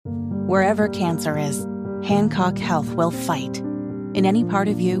Wherever cancer is, Hancock Health will fight. In any part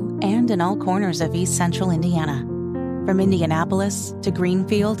of you and in all corners of East Central Indiana. From Indianapolis to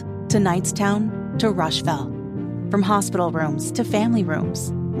Greenfield to Knightstown to Rushville. From hospital rooms to family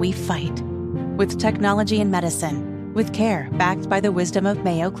rooms, we fight. With technology and medicine, with care backed by the wisdom of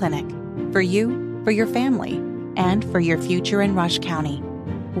Mayo Clinic. For you, for your family, and for your future in Rush County.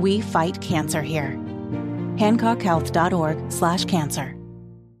 We fight cancer here. HancockHealth.org/cancer.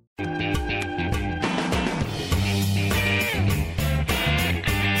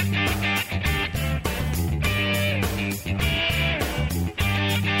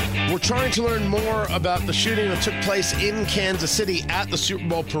 We're trying to learn more about the shooting that took place in Kansas City at the Super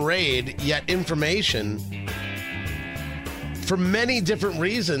Bowl parade, yet information, for many different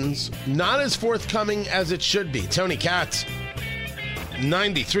reasons, not as forthcoming as it should be. Tony Katz,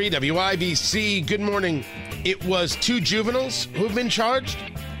 93 WIBC, good morning. It was 2 juveniles who've been charged.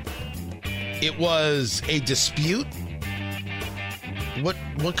 It was a dispute. What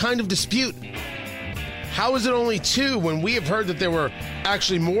kind of dispute? How is it only 2 when we have heard that there were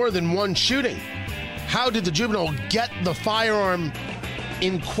actually more than 1 shooting? How did the juvenile get the firearm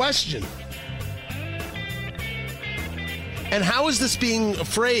in question? And how is this being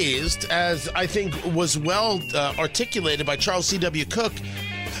phrased, as I think was well articulated by Charles C.W. Cook,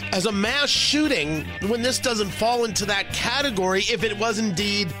 as a mass shooting when this doesn't fall into that category if it was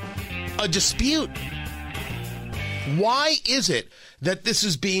indeed a dispute? Why is it that this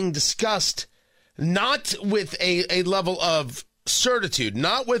is being discussed not with a level of certitude,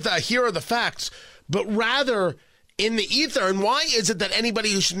 not with here are the facts, but rather in the ether? And why is it that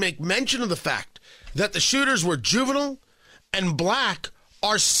anybody who should make mention of the fact that the shooters were juvenile and black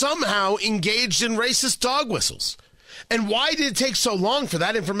are somehow engaged in racist dog whistles? And why did it take so long for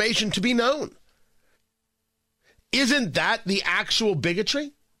that information to be known? Isn't that the actual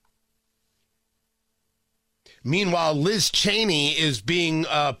bigotry? Meanwhile, Liz Cheney is being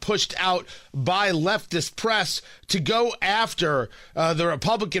pushed out by leftist press to go after the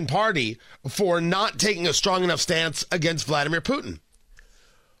Republican Party for not taking a strong enough stance against Vladimir Putin.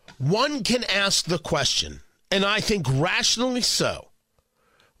 One can ask the question, and I think rationally so,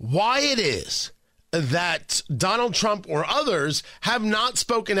 why it is that Donald Trump or others have not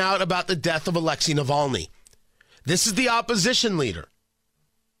spoken out about the death of Alexei Navalny. This is the opposition leader.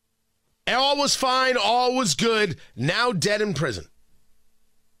 All was fine, all was good, now dead in prison.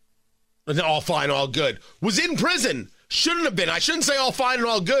 All fine, all good. Was in prison. Shouldn't have been. I shouldn't say all fine and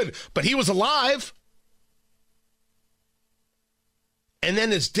all good, but he was alive. And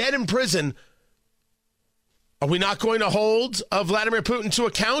then is dead in prison. Are we not going to hold Vladimir Putin to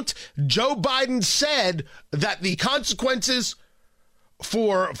account? Joe Biden said that the consequences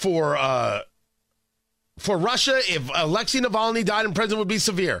for Russia if Alexei Navalny died in prison would be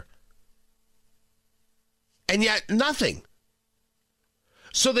severe. And yet nothing.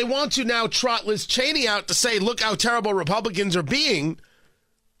 So they want to now trot Liz Cheney out to say, look how terrible Republicans are being.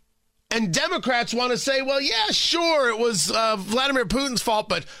 And Democrats want to say, well, yeah, sure, it was Vladimir Putin's fault,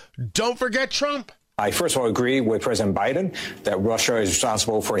 but don't forget Trump. I first of all agree with President Biden that Russia is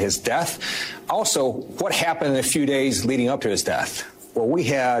responsible for his death. Also, what happened in the few days leading up to his death? Well, we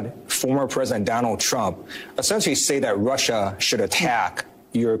had former President Donald Trump essentially say that Russia should attack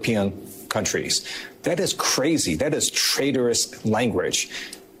European countries. That is crazy. That is traitorous language.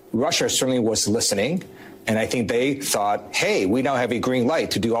 Russia certainly was listening, and I think they thought, hey, we now have a green light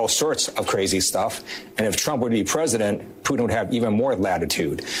to do all sorts of crazy stuff. And if Trump would be president, Putin would have even more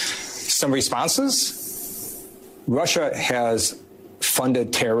latitude. Some responses. Russia has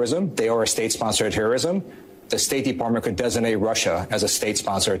funded terrorism. They are a state sponsor of terrorism. The State Department could designate Russia as a state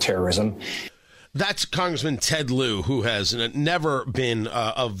sponsor of terrorism. That's Congressman Ted Lieu, who has never been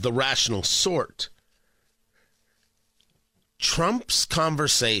of the rational sort. Trump's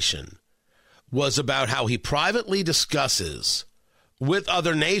conversation was about how he privately discusses with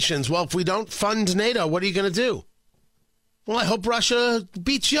other nations, well, if we don't fund NATO, what are you going to do? Well, I hope Russia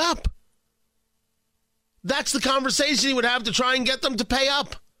beats you up. That's the conversation he would have to try and get them to pay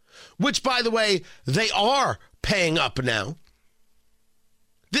up, which, by the way, they are paying up now.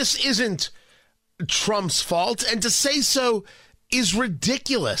 This isn't Trump's fault, and to say so is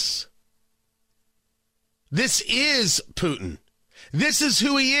ridiculous. This is Putin. This is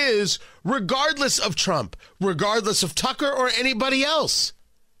who he is, regardless of Trump, regardless of Tucker or anybody else.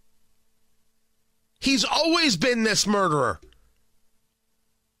 He's always been this murderer.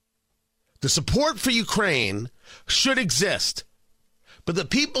 The support for Ukraine should exist. But the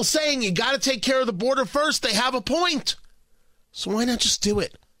people saying you got to take care of the border first, they have a point. So why not just do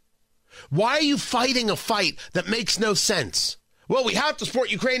it? Why are you fighting a fight that makes no sense? Well, we have to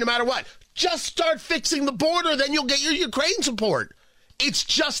support Ukraine no matter what. Just start fixing the border, then you'll get your Ukraine support. It's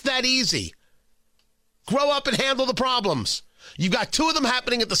just that easy. Grow up and handle the problems. You've got two of them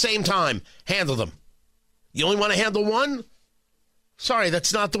happening at the same time. Handle them. You only want to handle one? Sorry,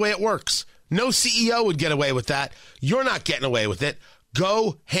 that's not the way it works. No CEO would get away with that. You're not getting away with it.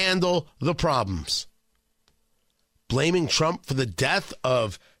 Go handle the problems. Blaming Trump for the death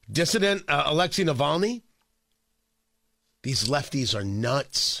of dissident Alexei Navalny? These lefties are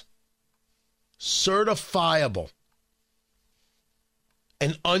nuts. Certifiable.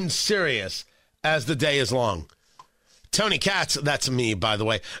 And unserious as the day is long. Tony Katz, that's me, by the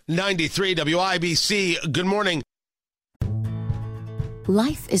way. 93 WIBC, good morning.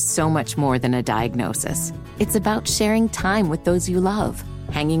 Life is so much more than a diagnosis. It's about sharing time with those you love,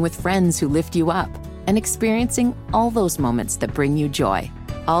 hanging with friends who lift you up, and experiencing all those moments that bring you joy.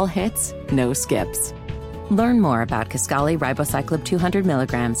 All hits, no skips. Learn more about Kisqali Ribociclib 200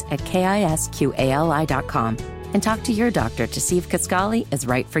 milligrams at KISQALI.com and talk to your doctor to see if Kisqali is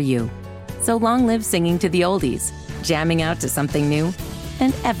right for you. So long live singing to the oldies, jamming out to something new,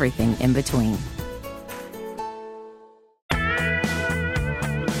 and everything in between.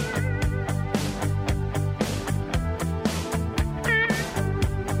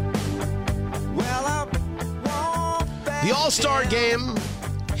 The All-Star Game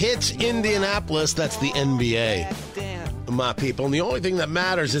hits Indianapolis. That's the NBA, my people. And the only thing that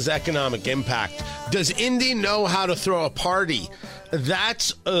matters is economic impact. Does Indy know how to throw a party?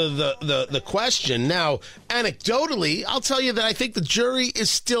 That's the question. Now, anecdotally, I'll tell you that I think the jury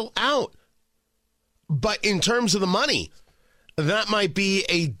is still out. But in terms of the money, that might be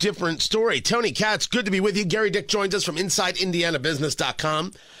a different story. Tony Katz, good to be with you. Gary Dick joins us from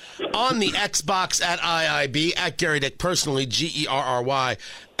InsideIndianaBusiness.com. On the Xbox at IIB, at Gary Dick personally, Gerry,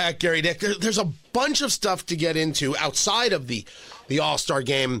 at Gary Dick. There's a bunch of stuff to get into outside of the All-Star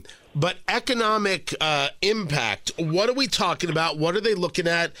Game, but economic impact, what are we talking about? What are they looking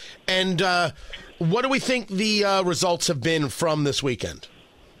at? And what do we think the results have been from this weekend?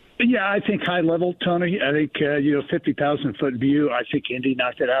 Yeah, I think high level, Tony. I think, 50,000-foot view, I think Indy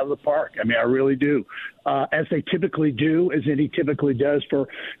knocked it out of the park. I mean, I really do. As they typically do, as Indy typically does for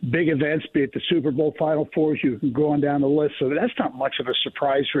big events, be it the Super Bowl, Final Fours, you can go on down the list. So that's not much of a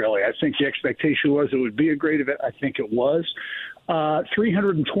surprise, really. I think the expectation was it would be a great event. I think it was.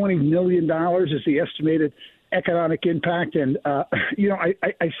 $320 million is the estimated economic impact. And, I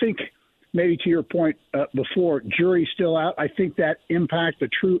think – maybe to your point before, jury's still out. I think that impact, the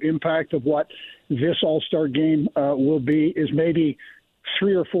true impact of what this All-Star Game will be, is maybe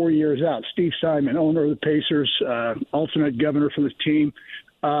 3 or 4 years out. Steve Simon, owner of the Pacers, alternate governor for the team,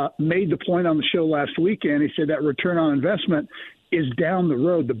 made the point on the show last weekend. He said that return on investment is down the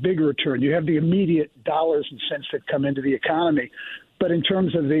road, the big return. You have the immediate dollars and cents that come into the economy. But in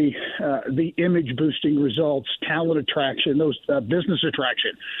terms of the image-boosting results, talent attraction, those business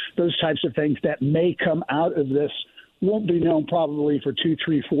attraction, those types of things that may come out of this won't be known probably for 2,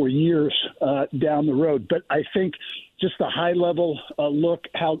 3, 4 years down the road. But I think just the high-level look,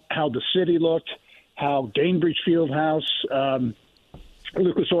 how the city looked, how Gainbridge Fieldhouse,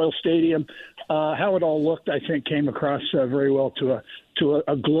 Lucas Oil Stadium, how it all looked, I think came across very well to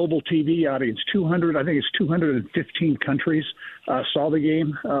a global TV audience. 215 countries saw the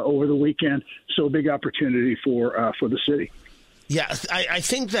game over the weekend. So a big opportunity for the city. Yeah, I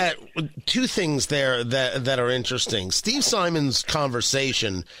think that two things there that are interesting. Steve Simon's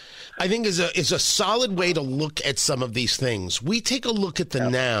conversation, I think, is a solid way to look at some of these things. We take a look at the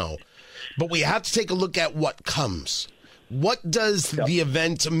now, but we have to take a look at what comes. What does the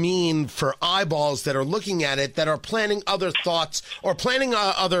event mean for eyeballs that are looking at it, that are planning other thoughts or planning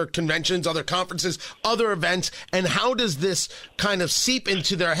other conventions, other conferences, other events, and how does this kind of seep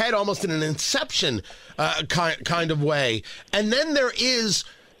into their head almost in an inception kind of way? And then there is,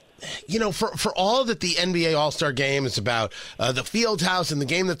 for all that the NBA All-Star Game is about, the Fieldhouse and the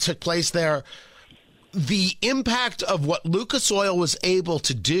game that took place there, the impact of what Lucas Oil was able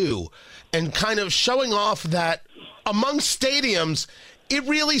to do and kind of showing off that among stadiums, it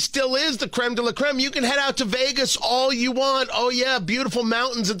really still is the creme de la creme. You can head out to Vegas all you want. Oh, yeah, beautiful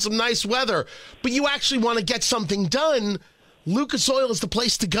mountains and some nice weather. But you actually want to get something done, Lucas Oil is the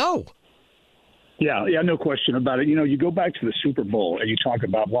place to go. Yeah, no question about it. You go back to the Super Bowl and you talk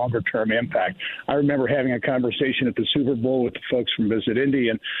about longer-term impact. I remember having a conversation at the Super Bowl with the folks from Visit Indy,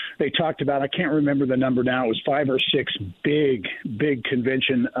 and they talked about, I can't remember the number now, it was 5 or 6 big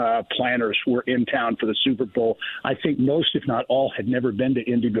convention planners were in town for the Super Bowl. I think most, if not all, had never been to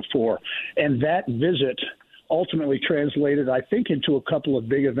Indy before. And that visit ultimately translated, I think, into a couple of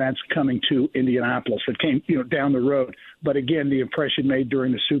big events coming to Indianapolis that came, down the road. But again, the impression made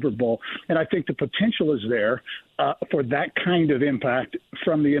during the Super Bowl. And I think the potential is there for that kind of impact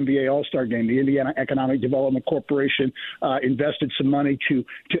from the NBA All-Star Game. The Indiana Economic Development Corporation invested some money to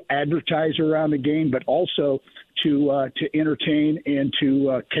advertise around the game, but also to entertain and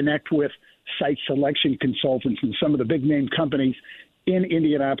to connect with site selection consultants and some of the big name companies in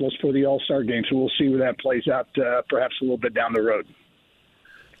Indianapolis for the All-Star Game. So we'll see where that plays out perhaps a little bit down the road.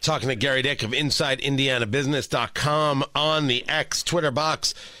 Talking to Gary Dick of InsideIndianaBusiness.com on the X Twitter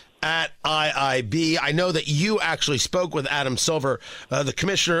box at IIB. I know that you actually spoke with Adam Silver, the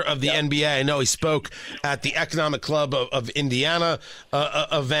commissioner of the NBA. I know he spoke at the Economic Club of Indiana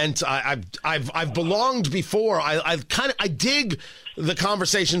event. I've belonged before. I dig the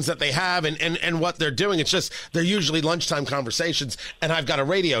conversations that they have and what they're doing. It's just they're usually lunchtime conversations, and I've got a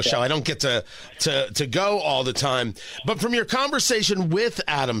radio show. I don't get to go all the time. But from your conversation with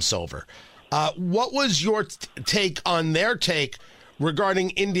Adam Silver, what was your take on their take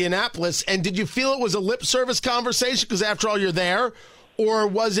regarding Indianapolis, and did you feel it was a lip service conversation because after all you're there, or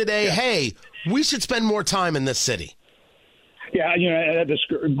was it hey, we should spend more time in this city? Yeah, that's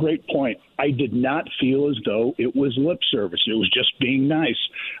a great point. I did not feel as though it was lip service. It was just being nice.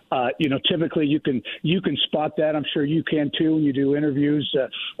 Typically you can spot that. I'm sure you can too when you do interviews.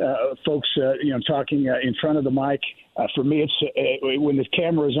 Folks, talking in front of the mic. For me, it's when the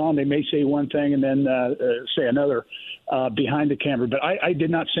camera is on, they may say one thing and then say another behind the camera. But I did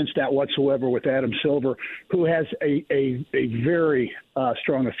not sense that whatsoever with Adam Silver, who has a very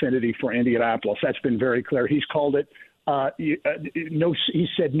strong affinity for Indianapolis. That's been very clear. He's called it. He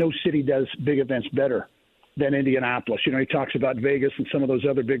said no city does big events better than Indianapolis. He talks about Vegas and some of those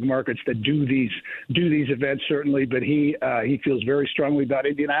other big markets that do these events, certainly, but he feels very strongly about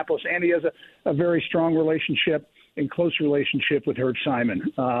Indianapolis, and he has a very strong relationship and close relationship with Herb Simon,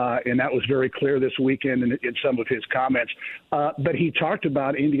 and that was very clear this weekend in some of his comments. But he talked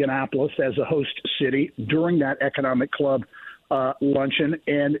about Indianapolis as a host city during that Economic Club luncheon,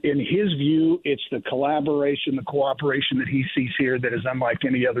 and in his view, it's the collaboration, the cooperation that he sees here that is unlike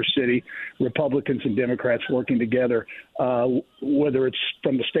any other city. Republicans and Democrats working together, whether it's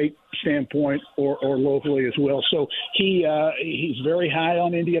from the state standpoint or locally as well. So he's very high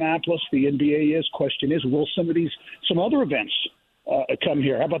on Indianapolis. The NBA is. Question is, will some other events come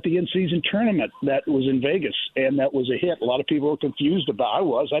here? How about the in-season tournament that was in Vegas and that was a hit? A lot of people were confused about.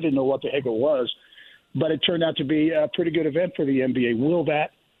 I didn't know what the heck it was. But it turned out to be a pretty good event for the NBA. Will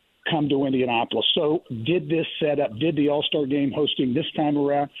that come to Indianapolis? So did the All-Star Game hosting this time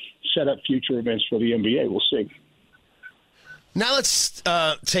around set up future events for the NBA? We'll see. Now let's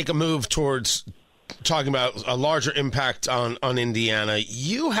take a move towards talking about a larger impact on Indiana.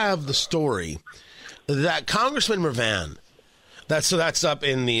 You have the story that Congressman Mervan, that's up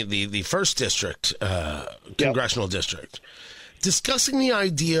in the 1st District, Congressional District, discussing the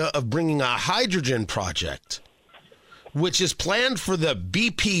idea of bringing a hydrogen project, which is planned for the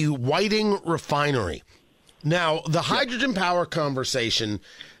BP Whiting refinery. Now, the hydrogen power conversation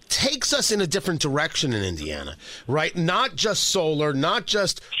takes us in a different direction in Indiana, right? Not just solar, not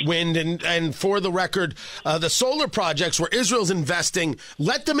just wind, and for the record, the solar projects where Israel's investing,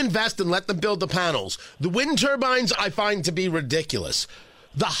 let them invest and let them build the panels. The wind turbines I find to be ridiculous.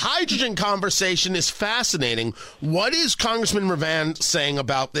 The hydrogen conversation is fascinating. What is Congressman Mervan saying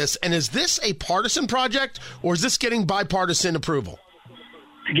about this? And is this a partisan project, or is this getting bipartisan approval?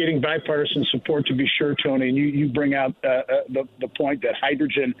 Getting bipartisan support, to be sure, Tony. And you bring out the point that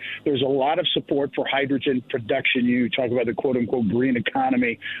hydrogen, there's a lot of support for hydrogen production. You talk about the quote-unquote green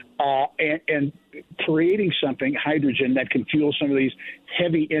economy and creating something, hydrogen, that can fuel some of these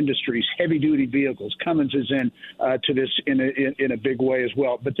heavy industries, heavy-duty vehicles. Cummins is in to this in a big way as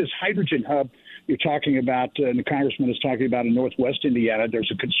well. But this hydrogen hub you're talking about, and the congressman is talking about in Northwest Indiana,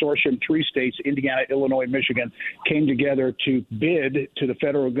 there's a consortium, 3 states, Indiana, Illinois, Michigan, came together to bid to the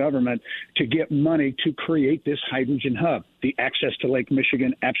federal government to get money to create this hydrogen hub. The access to Lake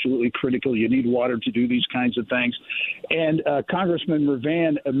Michigan, absolutely critical. You need water to do these kinds of things. And Congressman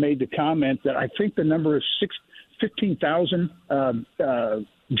Mervan made the comment that I think the number is 15,000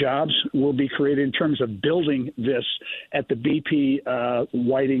 jobs will be created in terms of building this at the BP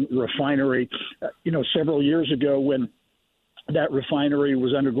Whiting refinery. Several years ago when that refinery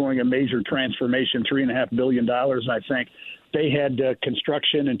was undergoing a major transformation, $3.5 billion, I think, they had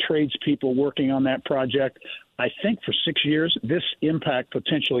construction and tradespeople working on that project. I think for 6 years, this impact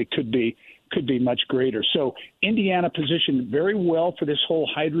potentially could be could be much greater. So Indiana positioned very well for this whole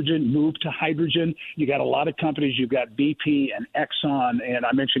hydrogen move to hydrogen. You got a lot of companies. You've got BP and Exxon, and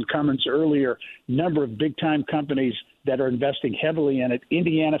I mentioned Cummins earlier, number of big-time companies that are investing heavily in it.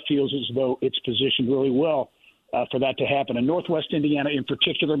 Indiana feels as though it's positioned really well for that to happen. And Northwest Indiana in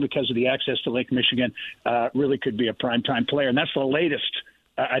particular, because of the access to Lake Michigan, really could be a primetime player. And that's the latest,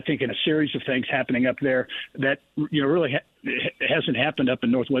 I think, in a series of things happening up there that really hasn't happened up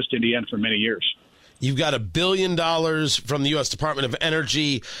in Northwest Indiana for many years. You've got $1 billion from the U.S. Department of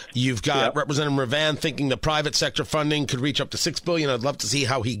Energy. You've got Representative Ravan thinking the private sector funding could reach up to $6 billion. I'd love to see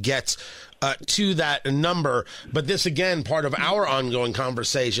how he gets to that number. But this, again, part of our ongoing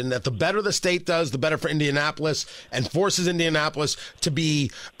conversation, that the better the state does, the better for Indianapolis, and forces Indianapolis to be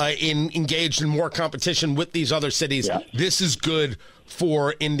engaged in more competition with these other cities. Yeah. This is good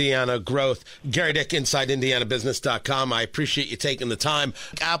for Indiana growth. Gary Dick, InsideIndianaBusiness.com. I appreciate you taking the time.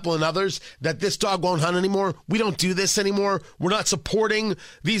 Apple and others, that this dog won't hunt anymore. We don't do this anymore. We're not supporting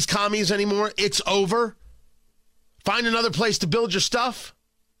these commies anymore. It's over. Find another place to build your stuff.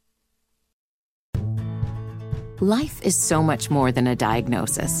 Life is so much more than a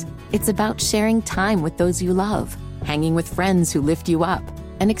diagnosis. It's about sharing time with those you love, hanging with friends who lift you up,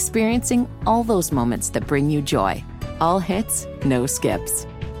 and experiencing all those moments that bring you joy. All hits, no skips.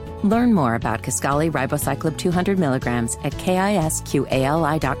 Learn more about Kisqali Ribociclib 200 milligrams at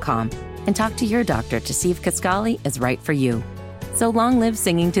KISQALI.com and talk to your doctor to see if Kisqali is right for you. So long live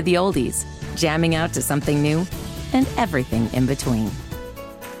singing to the oldies, jamming out to something new, and everything in between.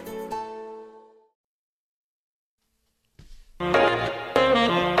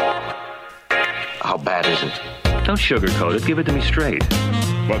 How bad is it? Don't sugarcoat it. Give it to me straight.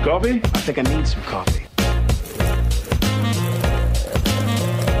 Want coffee? I think I need some coffee.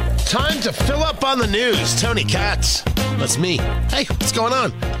 Time to fill up on the news. Tony Katz. That's me. Hey, what's going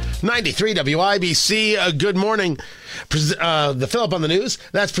on? 93 WIBC. Good morning. The fill up on the news.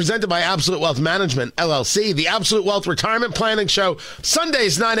 That's presented by Absolute Wealth Management, LLC. The Absolute Wealth Retirement Planning Show.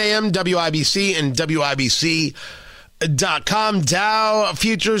 Sundays, 9 a.m., WIBC and WIBC.com. Dow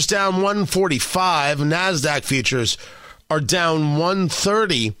futures down 145. NASDAQ futures are down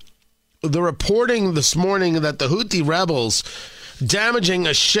 130. The reporting this morning that the Houthi rebels damaging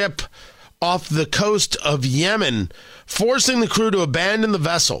a ship off the coast of Yemen, forcing the crew to abandon the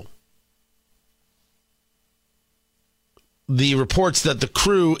vessel. The reports that the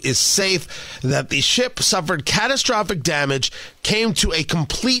crew is safe, that the ship suffered catastrophic damage, came to a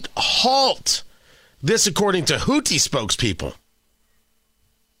complete halt. This according to Houthi spokespeople.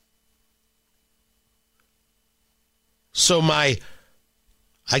 So my,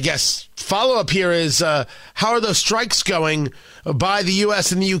 I guess, follow-up here is, how are those strikes going by the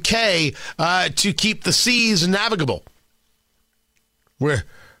U.S. and the U.K. To keep the seas navigable? We're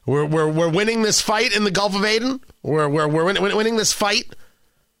winning this fight in the Gulf of Aden? We're winning this fight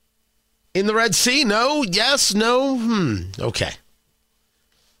in the Red Sea? No? Yes? No? Okay.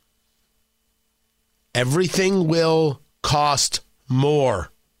 Everything will cost more.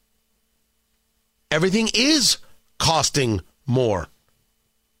 Everything is costing more.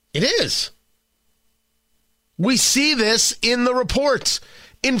 It is. We see this in the reports.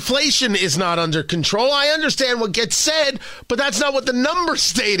 Inflation is not under control. I understand what gets said, but that's not what the numbers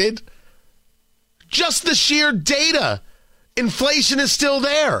stated. Just the sheer data. Inflation is still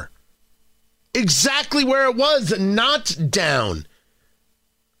there. Exactly where it was, not down.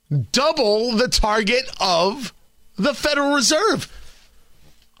 Double the target of the Federal Reserve.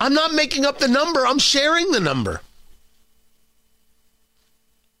 I'm not making up the number. I'm sharing the number.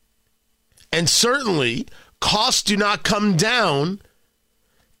 And certainly, costs do not come down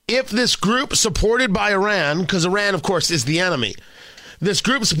if this group supported by Iran, because Iran, of course, is the enemy, this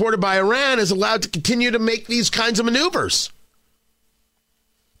group supported by Iran is allowed to continue to make these kinds of maneuvers.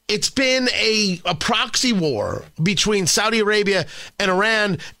 It's been a proxy war between Saudi Arabia and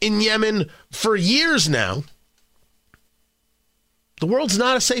Iran in Yemen for years now. The world's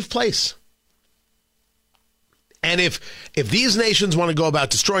not a safe place. And if these nations want to go about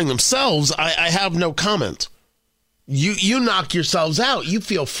destroying themselves, I have no comment. You knock yourselves out. You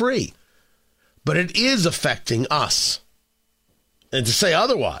feel free. But it is affecting us. And to say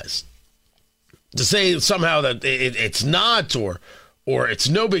otherwise, to say somehow that it's not, or it's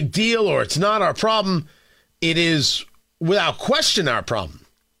no big deal, or it's not our problem, it is without question our problem.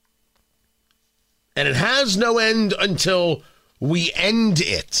 And it has no end until we end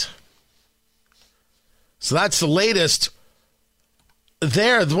it. So that's the latest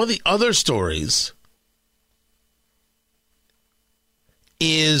there. One of the other stories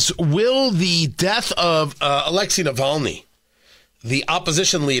is, will the death of Alexei Navalny, the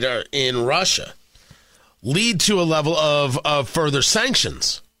opposition leader in Russia lead to a level of further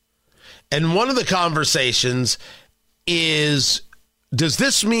sanctions. And one of the conversations is, does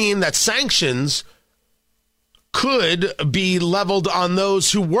this mean that sanctions could be leveled on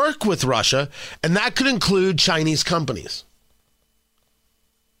those who work with Russia, and that could include Chinese companies?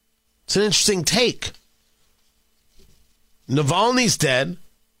 It's an interesting take. Navalny's dead.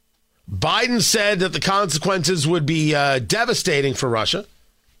 Biden said that the consequences would be devastating for Russia,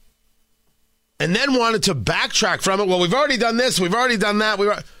 and then wanted to backtrack from it. Well, we've already done this. We've already done that.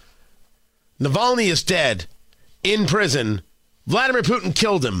 Navalny is dead, in prison. Vladimir Putin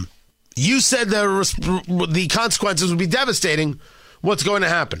killed him. You said the consequences would be devastating. What's going to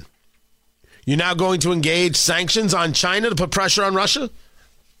happen? You're now going to engage sanctions on China to put pressure on Russia?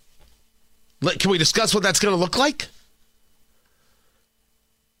 Can we discuss what that's going to look like?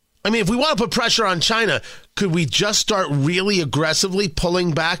 I mean, if we want to put pressure on China, could we just start really aggressively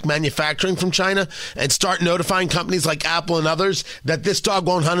pulling back manufacturing from China and start notifying companies like Apple and others that this dog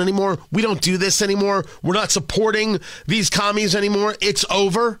won't hunt anymore? We don't do this anymore. We're not supporting these commies anymore. It's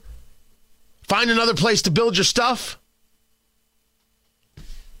over. Find another place to build your stuff.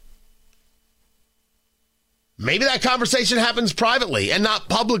 Maybe that conversation happens privately and not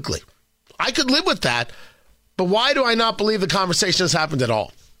publicly. I could live with that, but why do I not believe the conversation has happened at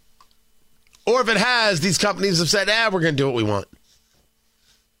all? Or if it has, these companies have said, we're going to do what we want.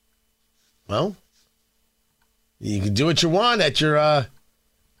 Well, you can do what you want at your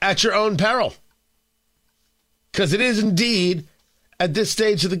own peril. Because it is indeed, at this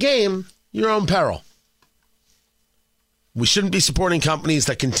stage of the game, your own peril. We shouldn't be supporting companies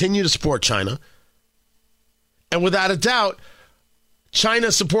that continue to support China. And without a doubt,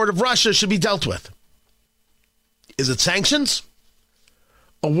 China's support of Russia should be dealt with. Is it sanctions?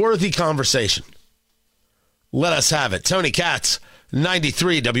 A worthy conversation. Let us have it. Tony Katz,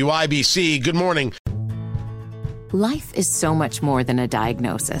 93 WIBC. Good morning. Life is so much more than a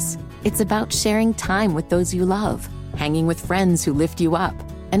diagnosis. It's about sharing time with those you love, hanging with friends who lift you up,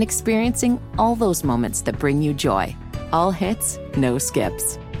 and experiencing all those moments that bring you joy. All hits, no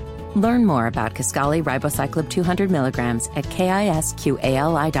skips. Learn more about Kisqali Ribociclib 200 milligrams at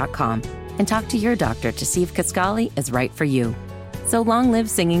KISQALI.com and talk to your doctor to see if Kisqali is right for you. So long live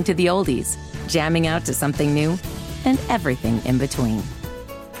singing to the oldies, jamming out to something new, and everything in between.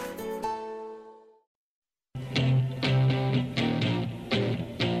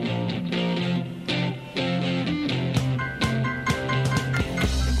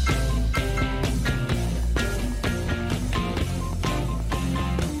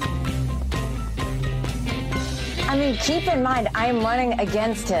 I mean, keep in mind, I am running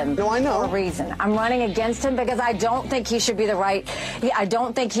against him. No, I know. For a reason. I'm running against him because I don't think he should be I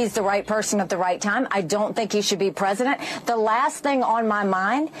don't think he's the right person at the right time. I don't think he should be president. The last thing on my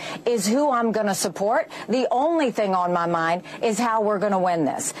mind is who I'm going to support. The only thing on my mind is how we're going to win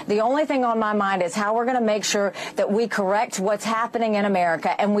this. The only thing on my mind is how we're going to make sure that we correct what's happening in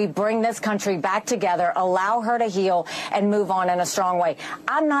America and we bring this country back together, allow her to heal, and move on in a strong way.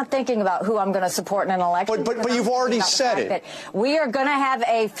 I'm not thinking about who I'm going to support in an election. But you've already said it. We are going to have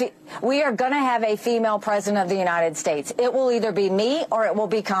a female president of the United States. It will either be me or it will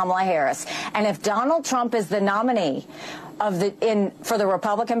be Kamala Harris. And if Donald Trump is the nominee for the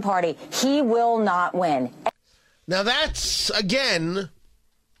Republican Party, he will not win. Now that's, again,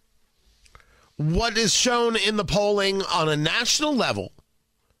 what is shown in the polling on a national level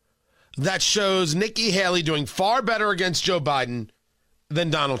that shows Nikki Haley doing far better against Joe Biden than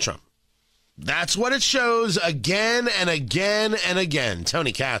Donald Trump. That's what it shows again and again and again.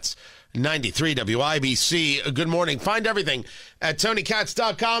 Tony Katz, 93 WIBC. Good morning. Find everything at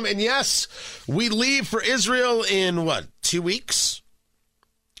TonyKatz.com. And yes, we leave for Israel in, 2 weeks?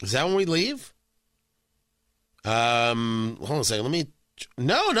 Is that when we leave? Hold on a second.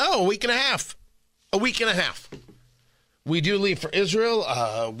 No, a week and a half. A week and a half. We do leave for Israel.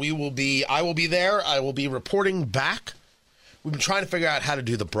 I will be there. I will be reporting back. We've been trying to figure out how to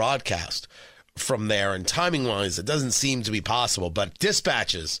do the broadcast from there, and timing-wise, it doesn't seem to be possible. But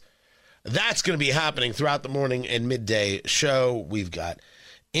dispatches, that's going to be happening throughout the morning and midday show. We've got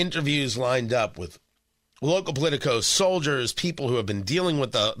interviews lined up with local politicos, soldiers, people who have been dealing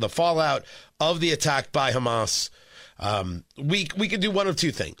with the fallout of the attack by Hamas. We could do one of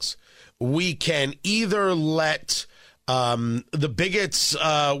two things. We can either let the bigots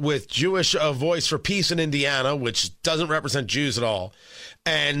with Jewish Voice for Peace in Indiana, which doesn't represent Jews at all,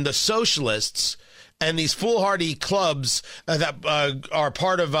 and the socialists and these foolhardy clubs that are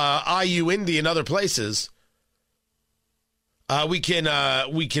part of IU Indy and other places, We can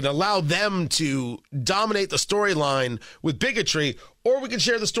allow them to dominate the storyline with bigotry, or we can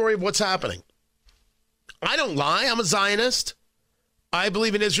share the story of what's happening. I don't lie. I'm a Zionist. I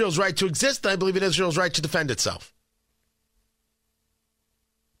believe in Israel's right to exist. I believe in Israel's right to defend itself.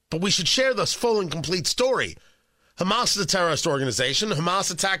 But we should share this full and complete story. Hamas is a terrorist organization.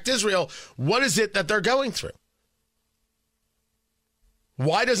 Hamas attacked Israel. What is it that they're going through?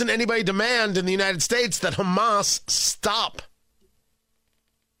 Why doesn't anybody demand in the United States that Hamas stop?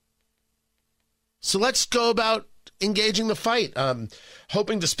 So let's go about engaging the fight.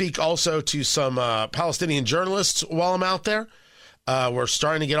 Hoping to speak also to some Palestinian journalists while I'm out there. We're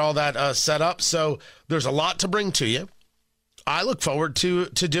starting to get all that set up. So there's a lot to bring to you. I look forward to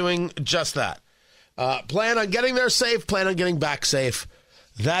doing just that. Plan on getting there safe, plan on getting back safe.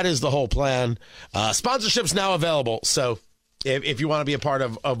 That is the whole plan. Sponsorship's now available. So if you want to be a part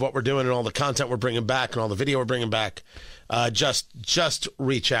of what we're doing and all the content we're bringing back and all the video we're bringing back, just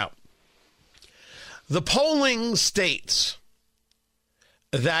reach out. The polling states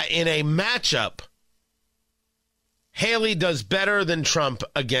that in a matchup, Haley does better than Trump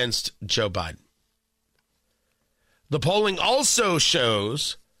against Joe Biden. The polling also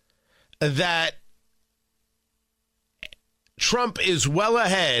shows that Trump is well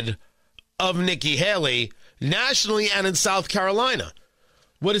ahead of Nikki Haley nationally and in South Carolina.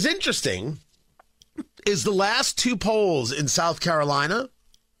 What is interesting is the last two polls in South Carolina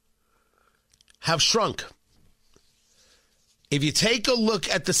have shrunk. If you take a look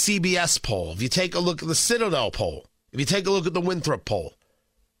at the CBS poll, if you take a look at the Citadel poll, if you take a look at the Winthrop poll,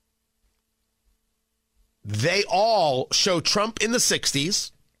 they all show Trump in the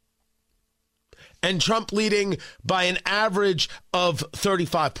 60s and Trump leading by an average of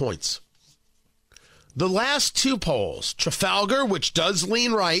 35 points. The last two polls, Trafalgar, which does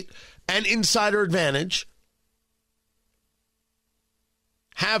lean right, and Insider Advantage,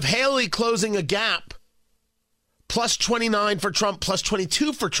 have Haley closing a gap, plus 29 for Trump, plus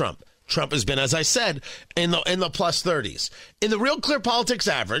 22 for Trump. Trump has been, as I said, in the plus 30s. In the Real Clear Politics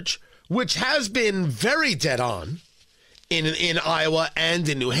average, which has been very dead on in Iowa and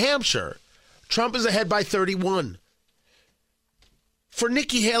in New Hampshire, Trump is ahead by 31. For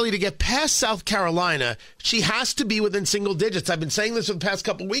Nikki Haley to get past South Carolina, she has to be within single digits. I've been saying this for the past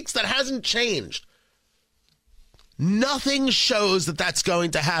couple of weeks. That hasn't changed. Nothing shows that that's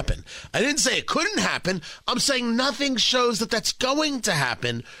going to happen. I didn't say it couldn't happen. I'm saying nothing shows that that's going to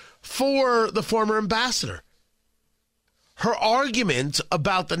happen for the former ambassador. Her argument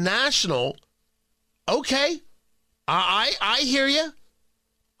about the national, okay, I hear you.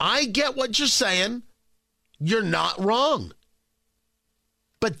 I get what you're saying. You're not wrong.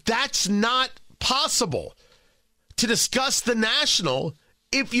 But that's not possible to discuss the national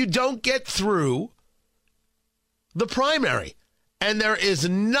if you don't get through the primary. And there is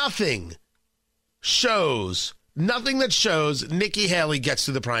nothing that shows Nikki Haley gets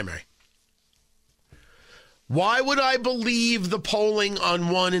to the primary. Why would I believe the polling on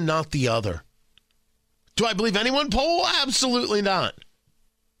one and not the other? Do I believe any one poll? Absolutely not.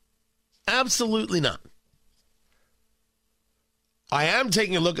 Absolutely not. I am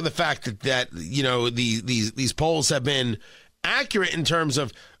taking a look at the fact that you know, these polls have been accurate in terms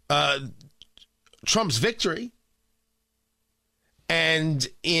of Trump's victory. And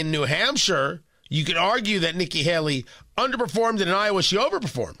in New Hampshire, you could argue that Nikki Haley underperformed, and in Iowa she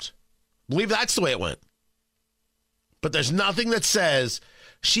overperformed. I believe that's the way it went. But there's nothing that says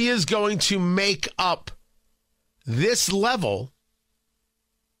she is going to make up this level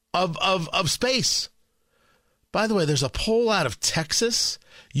of space. By the way, there's a poll out of Texas,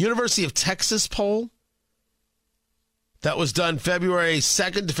 University of Texas poll, that was done February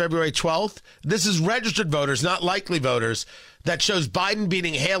 2nd to February 12th. This is registered voters, not likely voters, that shows Biden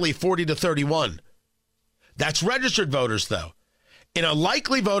beating Haley 40-31. That's registered voters, though. In a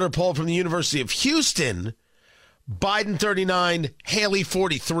likely voter poll from the University of Houston, Biden 39, Haley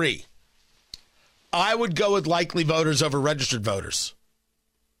 43. I would go with likely voters over registered voters.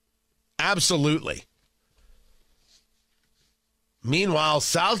 Absolutely. Meanwhile,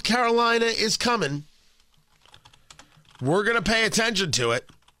 South Carolina is coming. We're going to pay attention to it.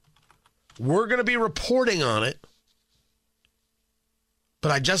 We're going to be reporting on it.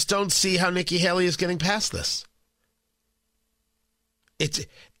 But I just don't see how Nikki Haley is getting past this.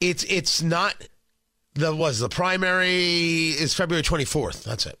 It's not the primary is February 24th.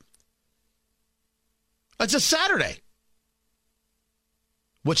 That's it. That's a Saturday.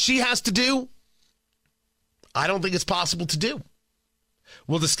 What she has to do, I don't think it's possible to do.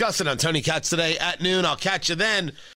 We'll discuss it on Tony Katz today at noon. I'll catch you then.